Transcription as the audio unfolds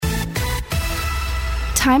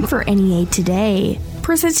time for NEA Today,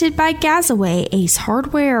 presented by Gazaway Ace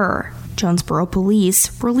Hardware. Jonesboro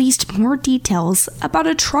Police released more details about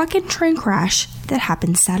a truck and train crash that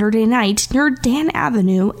happened Saturday night near Dan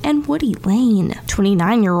Avenue and Woody Lane.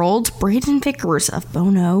 29-year-old Braden Vickers of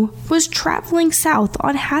Bono was traveling south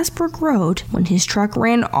on Hasbrook Road when his truck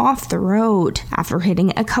ran off the road. After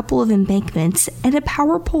hitting a couple of embankments and a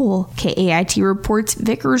power pole, KAIT reports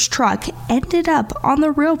Vickers' truck ended up on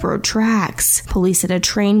the railroad tracks. Police said a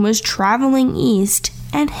train was traveling east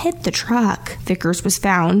and hit the truck. Vickers was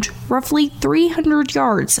found roughly 300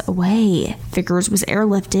 yards away. Vickers was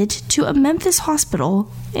airlifted to a Memphis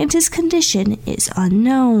hospital, and his condition is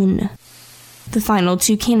unknown. The final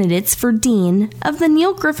two candidates for Dean of the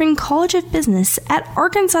Neil Griffin College of Business at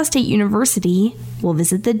Arkansas State University will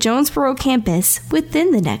visit the Jonesboro campus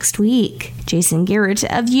within the next week. Jason Garrett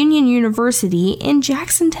of Union University in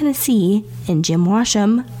Jackson, Tennessee, and Jim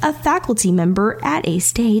Washam, a faculty member at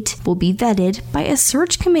A-State, will be vetted by a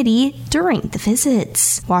search committee during the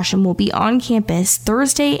visits. Washam will be on campus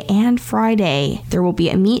Thursday and Friday. There will be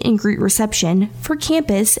a meet and greet reception for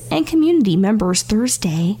campus and community members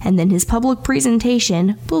Thursday, and then his public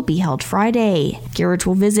presentation will be held Friday. Garrett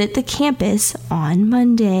will visit the campus on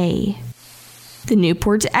Monday. The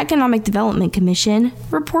Newport Economic Development Commission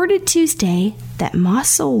reported Tuesday that Moss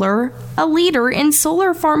Solar, a leader in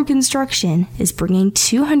solar farm construction, is bringing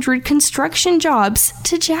 200 construction jobs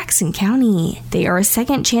to Jackson County. They are a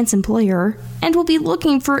second-chance employer and will be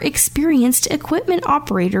looking for experienced equipment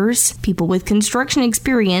operators, people with construction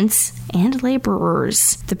experience, and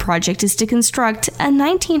laborers. The project is to construct a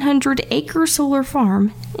 1,900-acre solar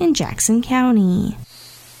farm in Jackson County.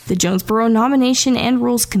 The Jonesboro Nomination and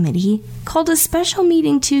Rules Committee called a special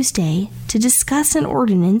meeting Tuesday to discuss an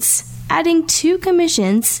ordinance adding 2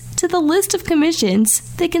 commissions to the list of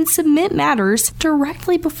commissions that can submit matters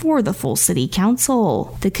directly before the full city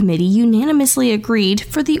council. The committee unanimously agreed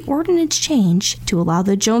for the ordinance change to allow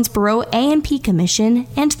the Jonesboro A&P Commission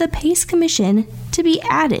and the PACE Commission to be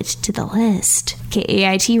added to the list.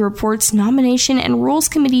 KAIT reports Nomination and Rules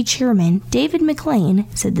Committee Chairman David McLean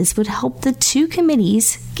said this would help the 2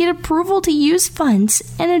 committees get approval to use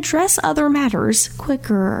funds and address other matters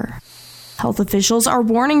quicker. Health officials are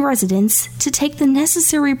warning residents to take the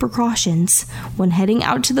necessary precautions when heading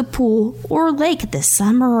out to the pool or lake this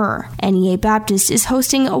summer. NEA Baptist is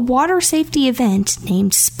hosting a water safety event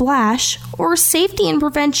named Splash, or Safety and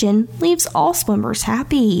Prevention Leaves All Swimmers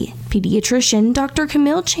Happy. Pediatrician Dr.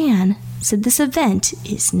 Camille Chan said this event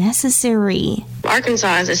is necessary. Arkansas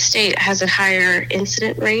as a state has a higher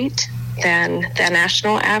incident rate than the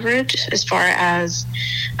national average as far as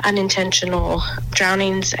unintentional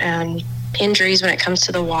drownings and injuries when it comes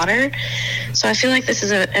to the water. So I feel like this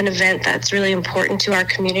is an event that's really important to our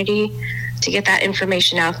community to get that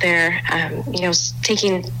information out there.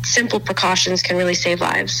 Taking simple precautions can really save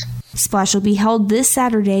lives. Splash will be held this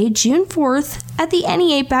Saturday, June 4th, at the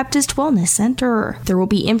NEA Baptist Wellness Center. There will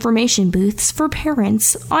be information booths for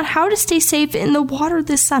parents on how to stay safe in the water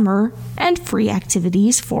this summer and free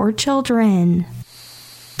activities for children.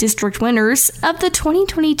 District winners of the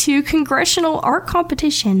 2022 Congressional Art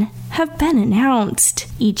Competition have been announced.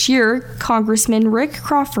 Each year, Congressman Rick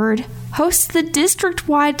Crawford hosts the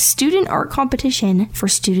district-wide student art competition for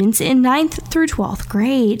students in 9th through 12th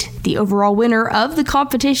grade. The overall winner of the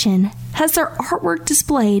competition has their artwork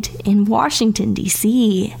displayed in Washington,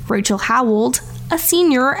 D.C. Rachel Howell, a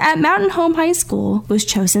senior at Mountain Home High School, was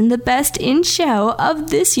chosen the best in show of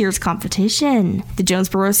this year's competition. The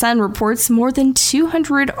Jonesboro Sun reports more than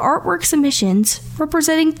 200 artwork submissions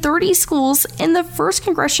representing 30 schools in the 1st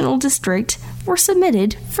Congressional District were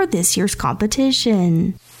submitted for this year's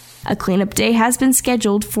competition. A cleanup day has been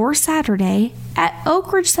scheduled for Saturday at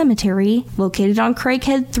Oak Ridge Cemetery, located on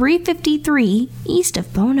Craighead 353 east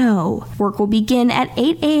of Bono. Work will begin at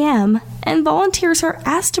 8 a.m. and volunteers are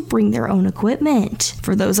asked to bring their own equipment.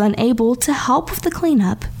 For those unable to help with the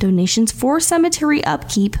cleanup, donations for cemetery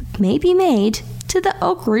upkeep may be made to the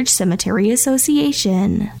Oak Ridge Cemetery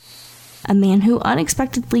Association. A man who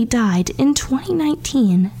unexpectedly died in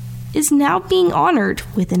 2019 is now being honored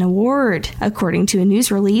with an award. According to a news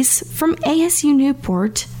release from ASU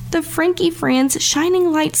Newport, the Frankie Franz Shining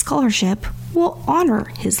Light Scholarship will honor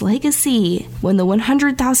his legacy. When the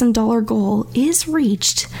 $100,000 goal is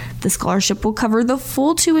reached, the scholarship will cover the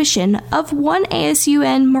full tuition of one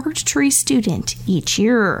ASUN Marked Tree student each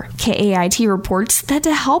year. KAIT reports that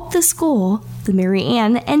to help this goal, the Mary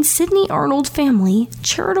Ann and Sidney Arnold Family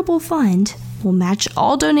Charitable Fund will match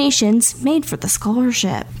all donations made for the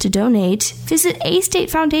scholarship. To donate, visit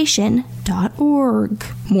astatefoundation.org.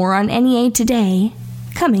 More on NEA Today,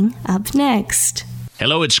 coming up next.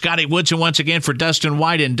 Hello, it's Scotty Woodson once again for Dustin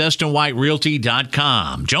White and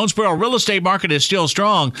DustinWhiteRealty.com. Jonesboro real estate market is still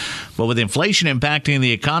strong, but with inflation impacting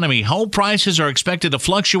the economy, home prices are expected to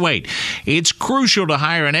fluctuate. It's crucial to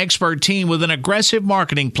hire an expert team with an aggressive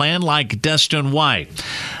marketing plan like Dustin White.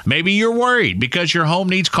 Maybe you're worried because your home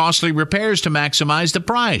needs costly repairs to maximize the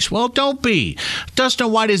price. Well, don't be.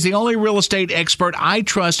 Dustin White is the only real estate expert I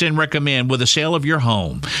trust and recommend with the sale of your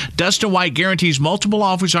home. Dustin White guarantees multiple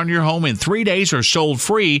offers on your home in 3 days or sold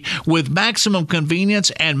free with maximum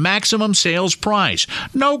convenience and maximum sales price.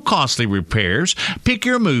 No costly repairs. Pick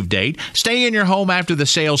your move date. Stay in your home after the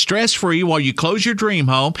sale stress-free while you close your dream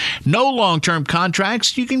home. No long-term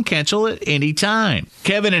contracts. You can cancel at any time.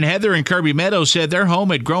 Kevin and Heather in Kirby Meadows said their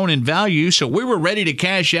home had grown in value, so we were ready to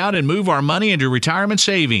cash out and move our money into retirement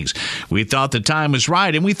savings. We thought the time was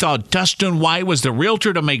right, and we thought Dustin White was the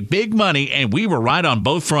realtor to make big money, and we were right on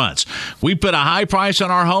both fronts. We put a high price on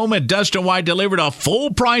our home, and Dustin White delivered a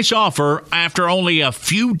full price offer after only a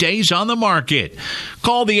few days on the market.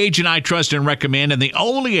 Call the agent I trust and recommend, and the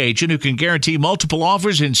only agent who can guarantee multiple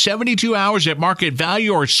offers in 72 hours at market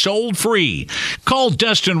value or sold free. Call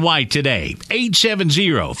Dustin White today,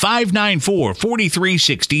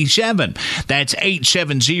 870-594-4367. That's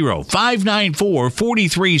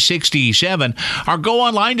 870-594-4367. Or go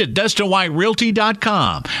online to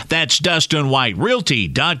DustinWhiteRealty.com. That's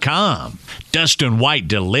DustinWhiteRealty.com. Dustin White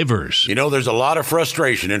delivers. You know, there's a lot of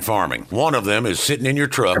frustration in farming. One of them is sitting in your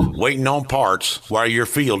truck waiting on parts while your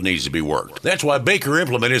field needs to be worked. That's why Baker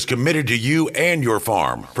Implement is committed to you and your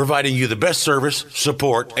farm, providing you the best service,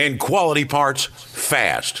 support, and quality parts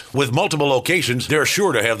fast. With multiple locations, they're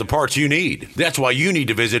sure to have the parts you need. That's why you need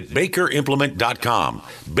to visit BakerImplement.com.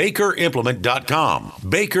 BakerImplement.com.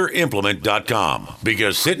 BakerImplement.com.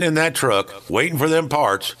 Because sitting in that truck waiting for them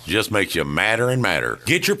parts just makes you madder and madder.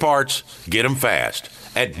 Get your parts, get them fast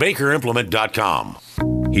at BakerImplement.com.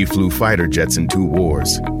 He flew fighter jets in 2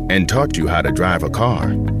 wars and taught you how to drive a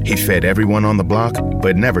car. He fed everyone on the block,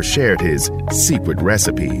 but never shared his secret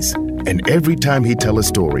recipes. And every time he'd tell a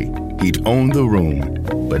story, he'd own the room.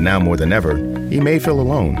 But now more than ever, he may feel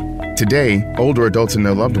alone. Today, older adults and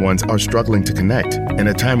their loved ones are struggling to connect in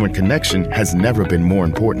a time when connection has never been more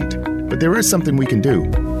important. But there is something we can do.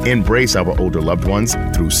 Embrace our older loved ones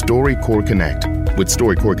through StoryCorps Connect. With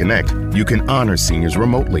StoryCorps Connect, you can honor seniors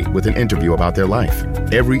remotely with an interview about their life.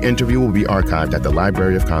 Every interview will be archived at the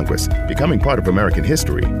Library of Congress, becoming part of American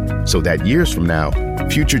history, so that years from now,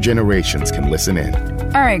 future generations can listen in.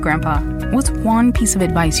 All right, Grandpa, what's one piece of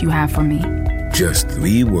advice you have for me? Just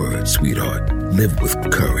 3 words, sweetheart. Live with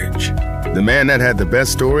courage. The man that had the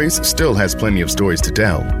best stories still has plenty of stories to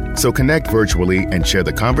tell. So connect virtually and share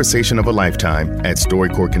the conversation of a lifetime at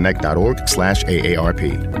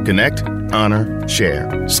StoryCorpsConnect.org/AARP. Connect, honor, share.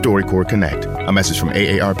 StoryCorps Connect. A message from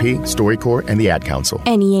AARP, StoryCorps, and the Ad Council.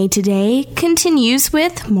 NEA Today continues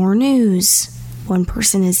with more news. 1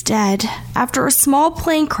 person is dead after a small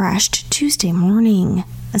plane crashed Tuesday morning.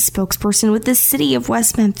 A spokesperson with the city of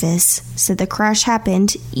West Memphis said the crash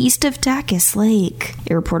happened east of Dacus Lake.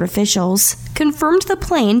 Airport officials confirmed the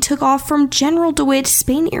plane took off from General DeWitt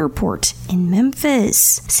Spain Airport in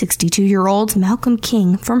Memphis. 62-year-old Malcolm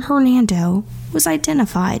King from Hernando was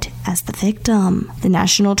identified as the victim. The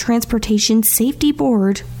National Transportation Safety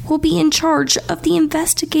Board will be in charge of the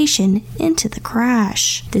investigation into the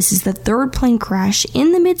crash. This is the 3rd plane crash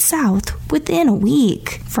in the Mid-South within a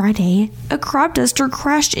week. Friday, a crop duster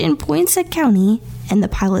crashed in Poinsett County and the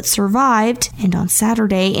pilot survived, and on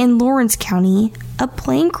Saturday in Lawrence County, a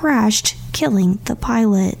plane crashed, killing the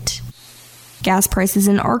pilot. Gas prices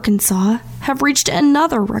in Arkansas have reached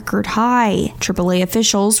another record high. AAA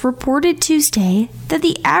officials reported Tuesday that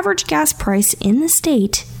the average gas price in the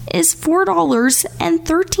state is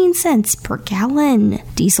 $4.13 per gallon.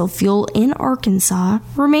 Diesel fuel in Arkansas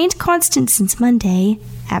remained constant since Monday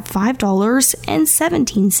at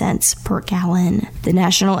 $5.17 per gallon. The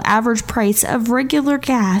national average price of regular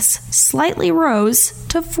gas slightly rose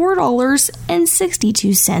to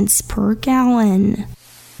 $4.62 per gallon.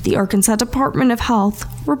 The Arkansas Department of Health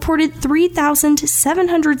reported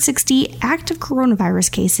 3,760 active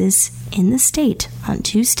coronavirus cases in the state on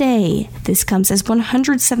Tuesday. This comes as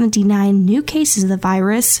 179 new cases of the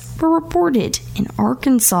virus were reported in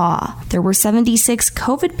Arkansas. There were 76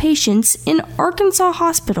 COVID patients in Arkansas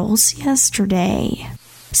hospitals yesterday.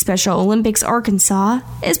 Special Olympics Arkansas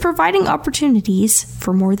is providing opportunities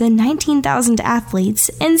for more than 19,000 athletes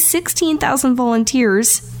and 16,000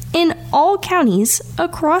 volunteers in all counties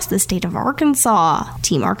across the state of Arkansas.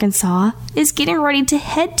 Team Arkansas is getting ready to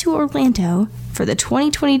head to Orlando for the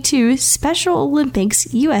 2022 Special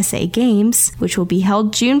Olympics USA Games, which will be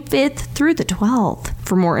held June 5th through the 12th.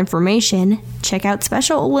 For more information, check out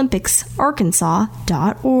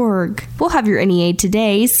SpecialOlympicsArkansas.org. We'll have your NEA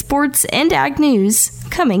Today, sports, and ag news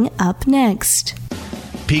coming up next.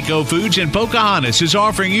 Pico Foods in Pocahontas is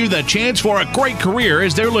offering you the chance for a great career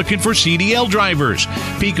as they're looking for CDL drivers.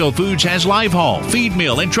 Pico Foods has live haul, feed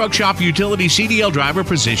mill, and truck shop utility CDL driver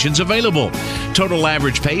positions available. Total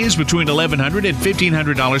average pay is between $1,100 and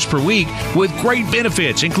 $1,500 per week with great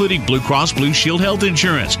benefits, including Blue Cross Blue Shield health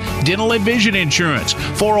insurance, dental and vision insurance,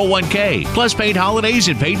 401k, plus paid holidays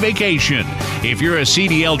and paid vacation. If you're a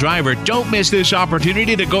CDL driver, don't miss this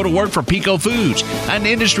opportunity to go to work for Pico Foods, an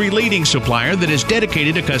industry-leading supplier that is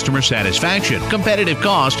dedicated to customer satisfaction, competitive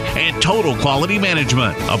cost, and total quality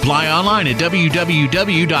management. Apply online at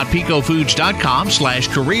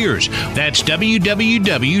www.picofoods.com/careers. That's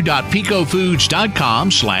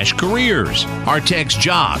www.picofoods.com/careers. Or text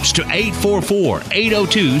JOBS to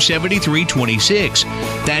 844-802-7326.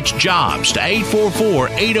 That's JOBS to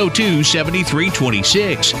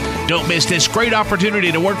 844-802-7326. Don't miss this great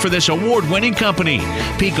opportunity to work for this award-winning company.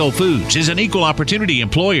 Pico Foods is an equal opportunity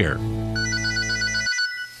employer.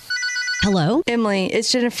 Hello? Emily,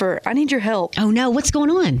 it's Jennifer. I need your help. Oh no, what's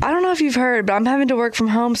going on? I don't know if you've heard, but I'm having to work from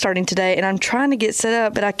home starting today, and I'm trying to get set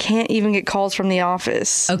up, but I can't even get calls from the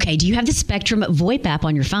office. Okay, do you have the Spectrum VoIP app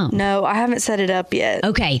on your phone? No, I haven't set it up yet.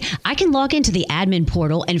 Okay, I can log into the admin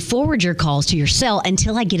portal and forward your calls to your cell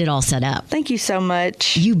until I get it all set up. Thank you so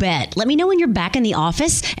much. You bet. Let me know when you're back in the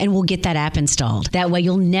office, and we'll get that app installed. That way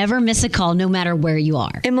you'll never miss a call no matter where you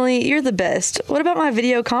are. Emily, you're the best. What about my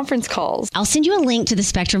video conference calls? I'll send you a link to the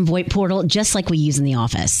Spectrum VoIP portal just like we use in the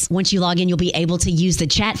office. Once you log in, you'll be able to use the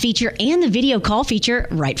chat feature and the video call feature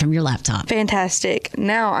right from your laptop. Fantastic.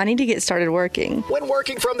 Now I need to get started working. When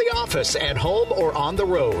working from the office, at home, or on the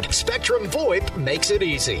road, Spectrum VoIP makes it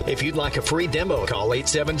easy. If you'd like a free demo, call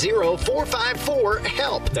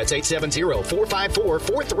 870-454-HELP. That's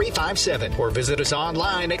 870-454-4357. Or visit us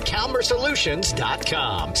online at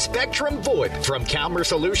CalmerSolutions.com. Spectrum VoIP from Calmer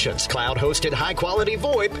Solutions. Cloud-hosted high-quality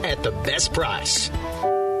VoIP at the best price.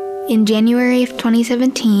 In January of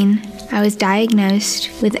 2017, I was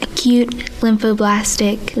diagnosed with acute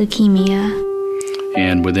lymphoblastic leukemia.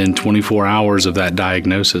 And within 24 hours of that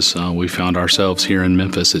diagnosis, we found ourselves here in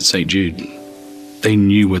Memphis at St. Jude. They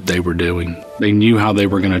knew what they were doing. They knew how they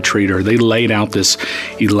were going to treat her. They laid out this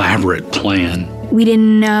elaborate plan. We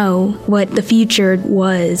didn't know what the future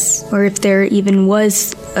was, or if there even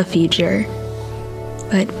was a future.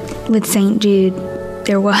 But with St. Jude,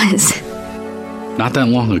 there was. Not that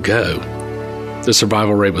long ago, the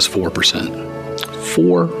survival rate was 4%.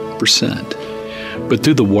 4%. But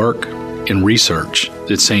through the work and research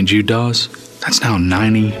that St. Jude does, that's now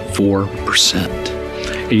 94%.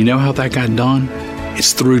 And you know how that got done?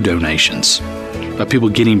 It's through donations. By people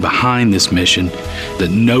getting behind this mission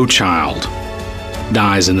that no child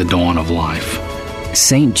dies in the dawn of life.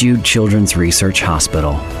 St. Jude Children's Research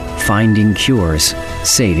Hospital. Finding cures,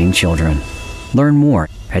 saving children. Learn more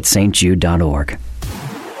at stjude.org.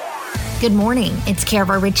 Good morning. It's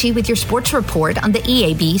Kara Ritchie with your sports report on the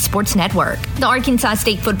EAB Sports Network. The Arkansas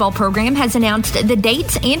State football program has announced the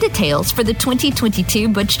dates and details for the 2022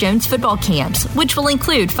 Butch Jones football camps, which will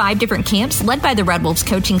include 5 different camps led by the Red Wolves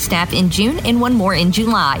coaching staff in June and 1 more in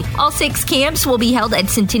July. All 6 camps will be held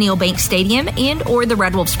at Centennial Bank Stadium and or the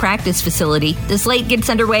Red Wolves practice facility. The slate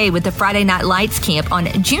gets underway with the Friday Night Lights camp on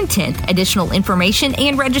June 10th. Additional information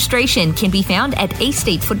and registration can be found at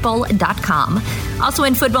astatefootball.com. Also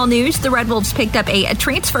in football news, the Red Wolves picked up a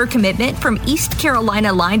transfer commitment from East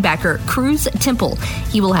Carolina linebacker Cruz Temple.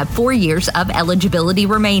 He will have 4 years of eligibility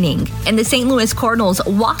remaining. And the St. Louis Cardinals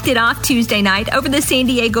walked it off Tuesday night over the San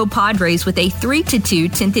Diego Padres with a 3-2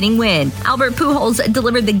 10th inning win. Albert Pujols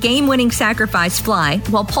delivered the game-winning sacrifice fly,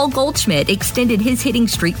 while Paul Goldschmidt extended his hitting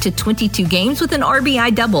streak to 22 games with an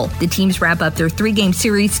RBI double. The teams wrap up their 3-game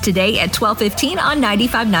series today at 12:15 on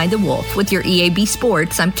 95.9 The Wolf. With your EAB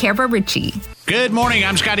Sports, I'm Kara Ritchie. Good morning.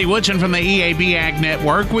 I'm Scotty Woodson from the EAB Ag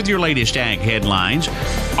Network with your latest ag headlines.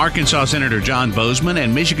 Arkansas Senator John Bozeman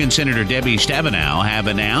and Michigan Senator Debbie Stabenow have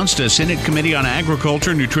announced a Senate Committee on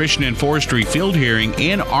Agriculture, Nutrition, and Forestry field hearing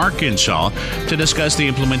in Arkansas to discuss the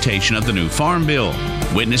implementation of the new Farm Bill.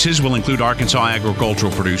 Witnesses will include Arkansas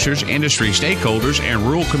agricultural producers, industry stakeholders, and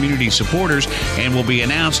rural community supporters and will be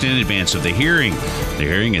announced in advance of the hearing. The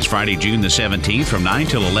hearing is Friday, June the 17th from 9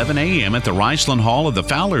 till 11 a.m. at the Riceland Hall of the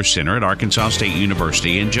Fowler Center at Arkansas State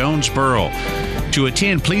University in Jonesboro. To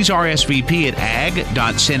attend, please RSVP at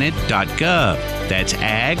ag.senate.gov. That's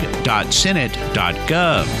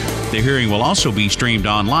ag.senate.gov. The hearing will also be streamed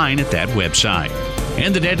online at that website.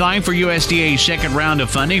 And the deadline for USDA's second round of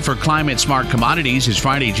funding for climate-smart commodities is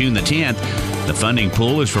Friday, June the 10th. The funding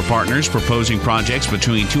pool is for partners proposing projects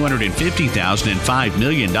between $250,000 and $5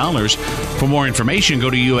 million. For more information, go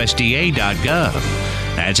to USDA.gov.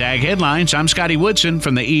 That's Ag Headlines. I'm Scotty Woodson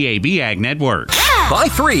from the EAB Ag Network. Buy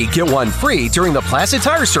 3, get 1 free during the Plaza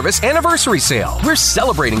Tire Service Anniversary Sale. We're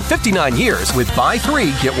celebrating 59 years with Buy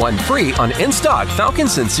 3, get 1 free on in-stock Falcon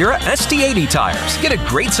Sincera ST80 tires. Get a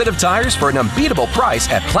great set of tires for an unbeatable price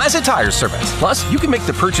at Plaza Tire Service. Plus, you can make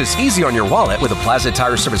the purchase easy on your wallet with a Plaza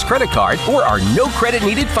Tire Service credit card or our no credit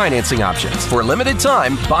needed financing options. For a limited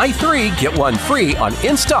time, Buy 3, get 1 free on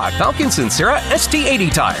in-stock Falcon Sincera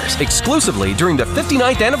ST80 tires. Exclusively during the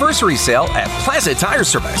 59th Anniversary Sale at Plaza Tire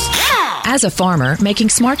Service. As a farmer, making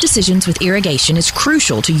smart decisions with irrigation is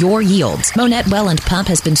crucial to your yields. Monette Well and Pump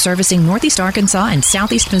has been servicing Northeast Arkansas and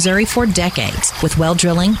Southeast Missouri for decades. With well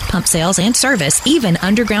drilling, pump sales, and service, even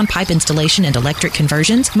underground pipe installation and electric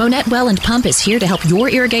conversions, Monette Well and Pump is here to help your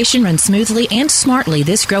irrigation run smoothly and smartly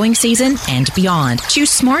this growing season and beyond.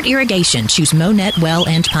 Choose smart irrigation. Choose Monette Well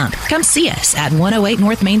and Pump. Come see us at 108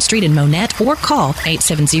 North Main Street in Monette or call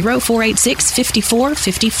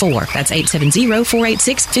 870-486-5454. That's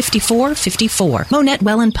 870-486-5454. Monette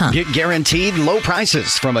Well and Pump. Get guaranteed low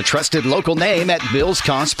prices from a trusted local name at Bill's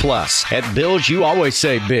Cost Plus. At Bill's, you always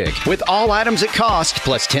save big, with all items at cost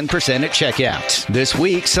plus 10% at checkout. This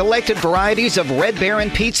week, selected varieties of Red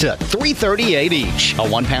Baron pizza, $3.38 each. A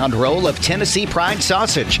 1-pound roll of Tennessee Pride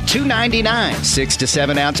sausage, $2.99. 6 to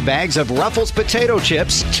 7 ounce bags of Ruffles potato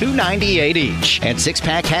chips, $2.98 each. And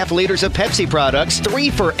 6-pack half-liters of Pepsi products, 3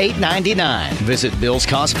 for $8.99. Visit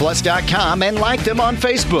BillsCostPlus.com and like them on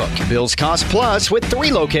Facebook. Bill's Cost Plus with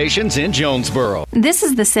 3 locations in Jonesboro. This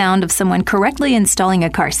is the sound of someone correctly installing a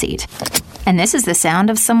car seat. And this is the sound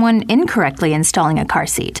of someone incorrectly installing a car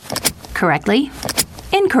seat. Correctly,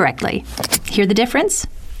 incorrectly. Hear the difference?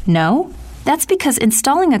 No? That's because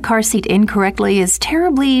installing a car seat incorrectly is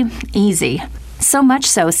terribly easy. So much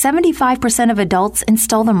so, 75% of adults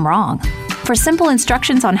install them wrong. For simple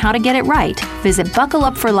instructions on how to get it right, visit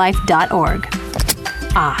buckleupforlife.org.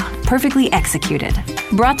 Ah, perfectly executed.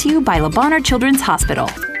 Brought to you by Le Bonheur Children's Hospital.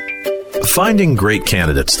 Finding great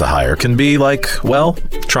candidates to hire can be like, well,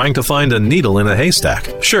 trying to find a needle in a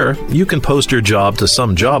haystack. Sure, you can post your job to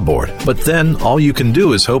some job board, but then all you can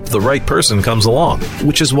do is hope the right person comes along,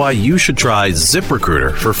 which is why you should try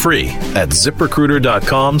ZipRecruiter for free at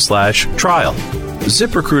ZipRecruiter.com/trial.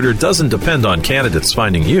 ZipRecruiter doesn't depend on candidates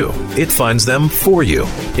finding you. It finds them for you.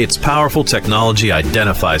 Its powerful technology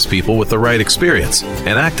identifies people with the right experience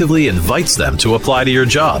and actively invites them to apply to your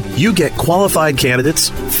job. You get qualified candidates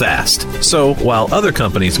fast. So while other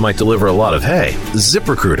companies might deliver a lot of hay,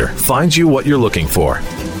 ZipRecruiter finds you what you're looking for.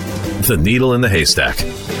 The needle in the haystack.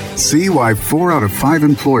 See why 4 out of 5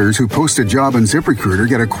 employers who post a job on ZipRecruiter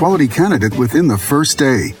get a quality candidate within the first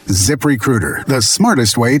day. ZipRecruiter, the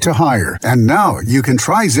smartest way to hire. And now you can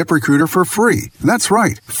try ZipRecruiter for free. That's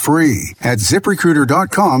right, free at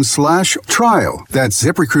ZipRecruiter.com/trial. That's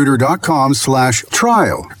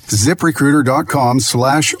ZipRecruiter.com/trial.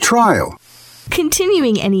 ZipRecruiter.com/trial.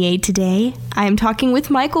 Continuing NEA Today, I am talking with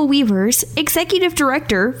Michael Weavers, Executive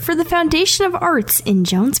Director for the Foundation of Arts in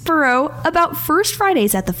Jonesboro, about First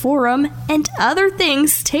Fridays at the Forum and other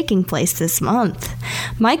things taking place this month.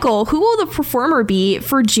 Michael, who will the performer be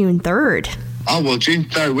for June 3rd? Oh, well, June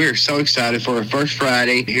 3rd, we're so excited for our first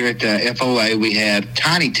Friday here at the FOA. We have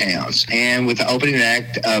Tiny Towns, and with the opening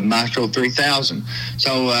act of Maestro 3000.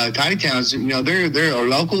 So Tiny Towns, you know, they're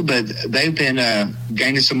local, but they've been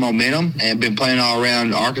gaining some momentum and been playing all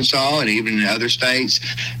around Arkansas and even in other states.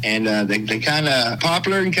 And they kind of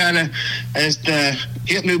popular and kind of as the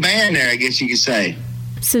hip new band there, I guess you could say.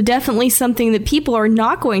 So definitely something that people are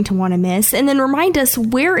not going to want to miss. And then remind us,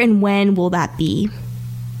 where and when will that be?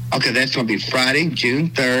 Okay, that's going to be Friday, June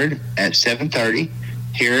 3rd at 7:30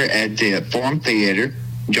 here at the Forum Theater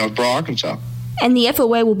in Jonesboro, Arkansas. And the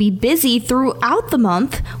FOA will be busy throughout the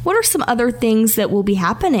month. What are some other things that will be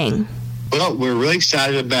happening? Well, we're really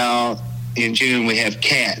excited about, in June, we have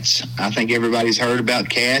Cats. I think everybody's heard about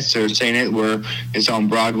Cats or seen it where it's on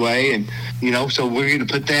Broadway. And, you know, so we're going to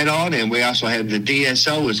put that on. And we also have the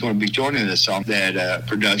DSO is going to be joining us on that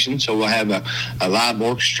production. So we'll have a live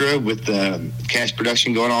orchestra with the Cats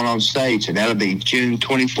production going on stage. And that'll be June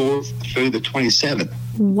 24th through the 27th.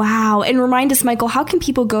 Wow. And remind us, Michael, how can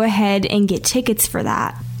people go ahead and get tickets for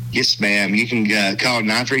that? Yes, ma'am. You can call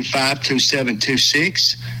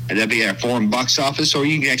 935-2726, and that'll be our Forum box office, or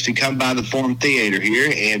you can actually come by the Forum Theater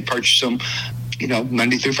here and purchase them, you know,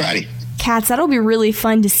 Monday through Friday. Cats, that'll be really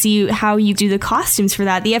fun to see how you do the costumes for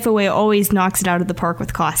that. The FOA always knocks it out of the park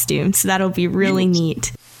with costumes, so that'll be really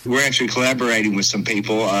neat. We're actually collaborating with some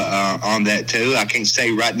people on that too. I can't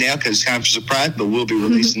say right now because it's kind of a surprise, but we'll be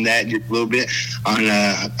releasing that just a little bit on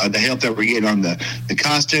the help that we're getting on the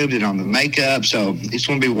costumes and on the makeup. So it's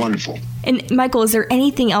going to be wonderful. And Michael, is there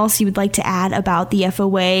anything else you would like to add about the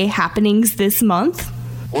FOA happenings this month?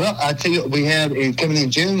 Well, I tell you, we have coming in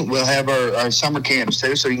June. We'll have our summer camps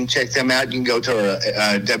too, so you can check them out. You can go to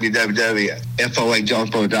our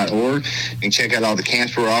www.foajonesboro.org and check out all the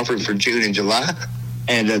camps we're offering for June and July.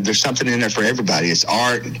 And there's something in there for everybody. It's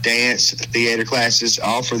art, dance, theater classes,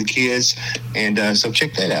 all for the kids. And so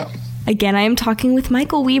check that out. Again, I am talking with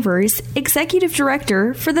Michael Weavers, Executive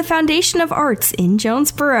Director for the Foundation of Arts in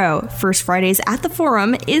Jonesboro. First Fridays at the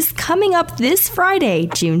Forum is coming up this Friday,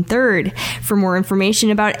 June 3rd. For more information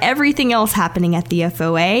about everything else happening at the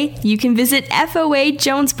FOA, you can visit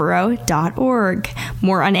foajonesboro.org.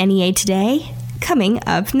 More on NEA Today, coming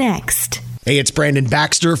up next. Hey, it's Brandon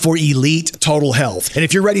Baxter for Elite Total Health. And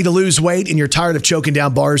if you're ready to lose weight and you're tired of choking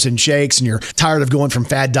down bars and shakes and you're tired of going from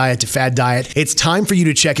fad diet to fad diet, it's time for you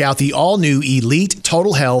to check out the all-new Elite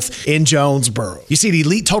Total Health in Jonesboro. You see, at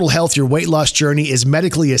Elite Total Health, your weight loss journey is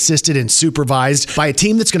medically assisted and supervised by a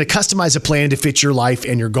team that's going to customize a plan to fit your life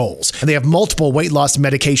and your goals. And they have multiple weight loss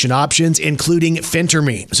medication options, including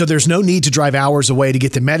phentermine. So there's no need to drive hours away to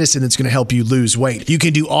get the medicine that's going to help you lose weight. You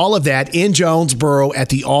can do all of that in Jonesboro at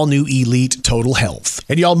the all-new Elite Total Health.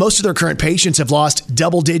 And y'all, most of their current patients have lost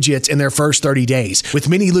double digits in their first 30 days, with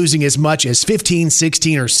many losing as much as 15,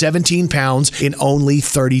 16, or 17 pounds in only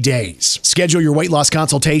 30 days. Schedule your weight loss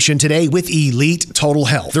consultation today with Elite Total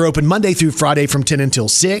Health. They're open Monday through Friday from 10 until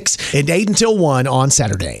 6 and 8 until 1 on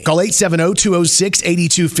Saturday. Call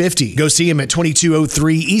 870-206-8250. Go see them at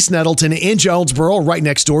 2203 East Nettleton in Jonesboro, right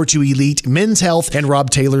next door to Elite Men's Health and Rob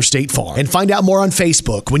Taylor State Farm. And find out more on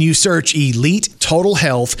Facebook when you search Elite Total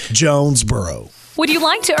Health Jonesboro. Would you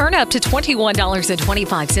like to earn up to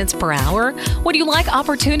 $21.25 per hour? Would you like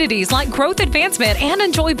opportunities like growth advancement and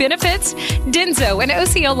enjoy benefits? Denso and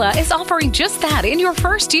Osceola is offering just that in your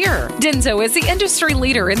first year. Denso is the industry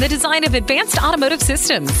leader in the design of advanced automotive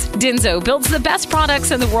systems. Denso builds the best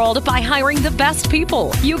products in the world by hiring the best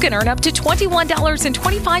people. You can earn up to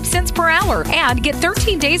 $21.25 per hour and get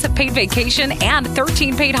 13 days of paid vacation and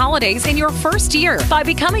 13 paid holidays in your first year by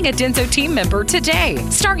becoming a Denso team member today.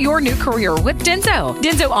 Start your new career with Denso.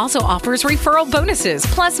 Denso also offers referral bonuses,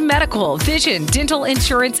 plus medical, vision, dental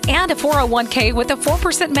insurance, and a 401k with a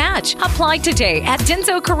 4% match. Apply today at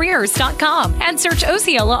densocareers.com and search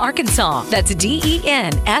Osceola, Arkansas. That's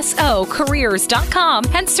DENSO careers.com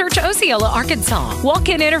and search Osceola, Arkansas.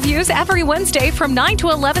 Walk-in interviews every Wednesday from 9 to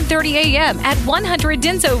 11:30 a.m. at 100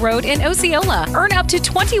 Denso Road in Osceola. Earn up to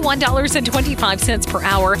 $21.25 per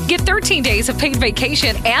hour. Get 13 days of paid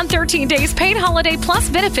vacation and 13 days paid holiday plus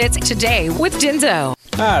benefits today with Denso.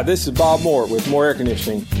 Hi, this is Bob Moore with Moore Air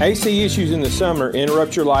Conditioning. AC issues in the summer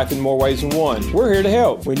interrupt your life in more ways than one. We're here to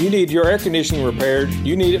help. When you need your air conditioning repaired,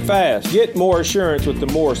 you need it fast. Get Moore Assurance with the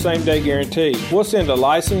Moore same-day guarantee. We'll send a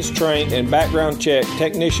licensed, trained, and background check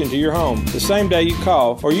technician to your home the same day you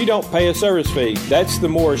call, or you don't pay a service fee. That's the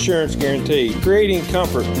Moore Assurance guarantee. Creating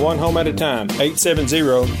comfort one home at a time.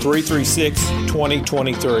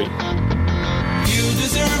 870-336-2023. You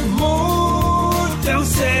deserve more. Don't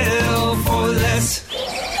settle for less.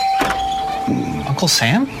 Uncle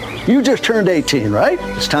Sam? You just turned 18, right?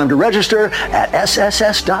 It's time to register at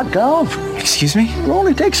sss.gov. Excuse me? It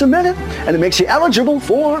only takes a minute, and it makes you eligible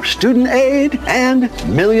for student aid and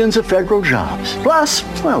millions of federal jobs. Plus,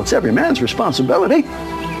 well, it's every man's responsibility.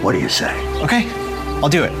 What do you say? Okay, I'll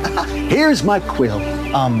do it. Here's my quill.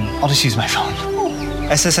 I'll just use my phone.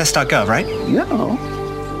 sss.gov, right?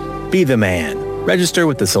 Yeah. Be the man. Register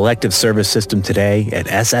with the Selective Service System today at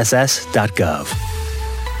sss.gov.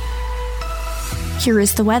 Here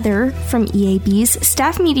is the weather from EAB's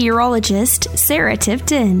staff meteorologist, Sarah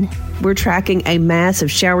Tipton. We're tracking a mass of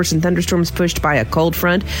showers and thunderstorms pushed by a cold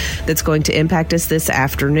front that's going to impact us this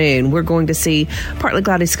afternoon. We're going to see partly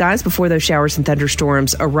cloudy skies before those showers and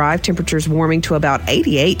thunderstorms arrive. Temperatures warming to about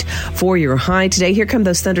 88 for your high today. Here come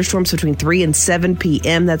those thunderstorms between 3 and 7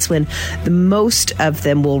 p.m. That's when the most of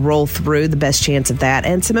them will roll through, the best chance of that.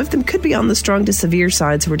 And some of them could be on the strong to severe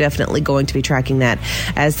side, so we're definitely going to be tracking that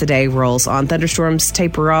as the day rolls on. Thunderstorms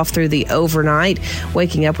taper off through the overnight,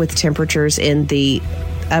 waking up with temperatures in the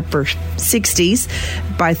upper 60s.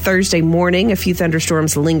 By Thursday morning, a few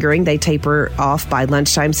thunderstorms lingering. They taper off by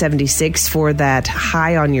lunchtime, 76 for that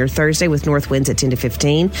high on your Thursday with north winds at 10 to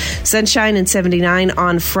 15. Sunshine and 79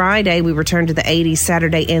 on Friday. We return to the 80s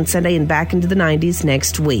Saturday and Sunday and back into the 90s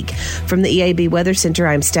next week. From the EAB Weather Center,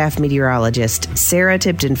 I'm staff meteorologist Sarah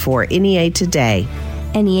Tipton for NEA Today.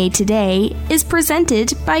 NEA Today is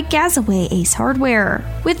presented by Gazaway Ace Hardware,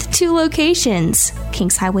 with 2 locations,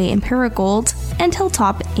 Kings Highway in Paragould and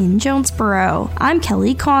Hilltop in Jonesboro. I'm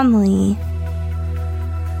Kelly Conley.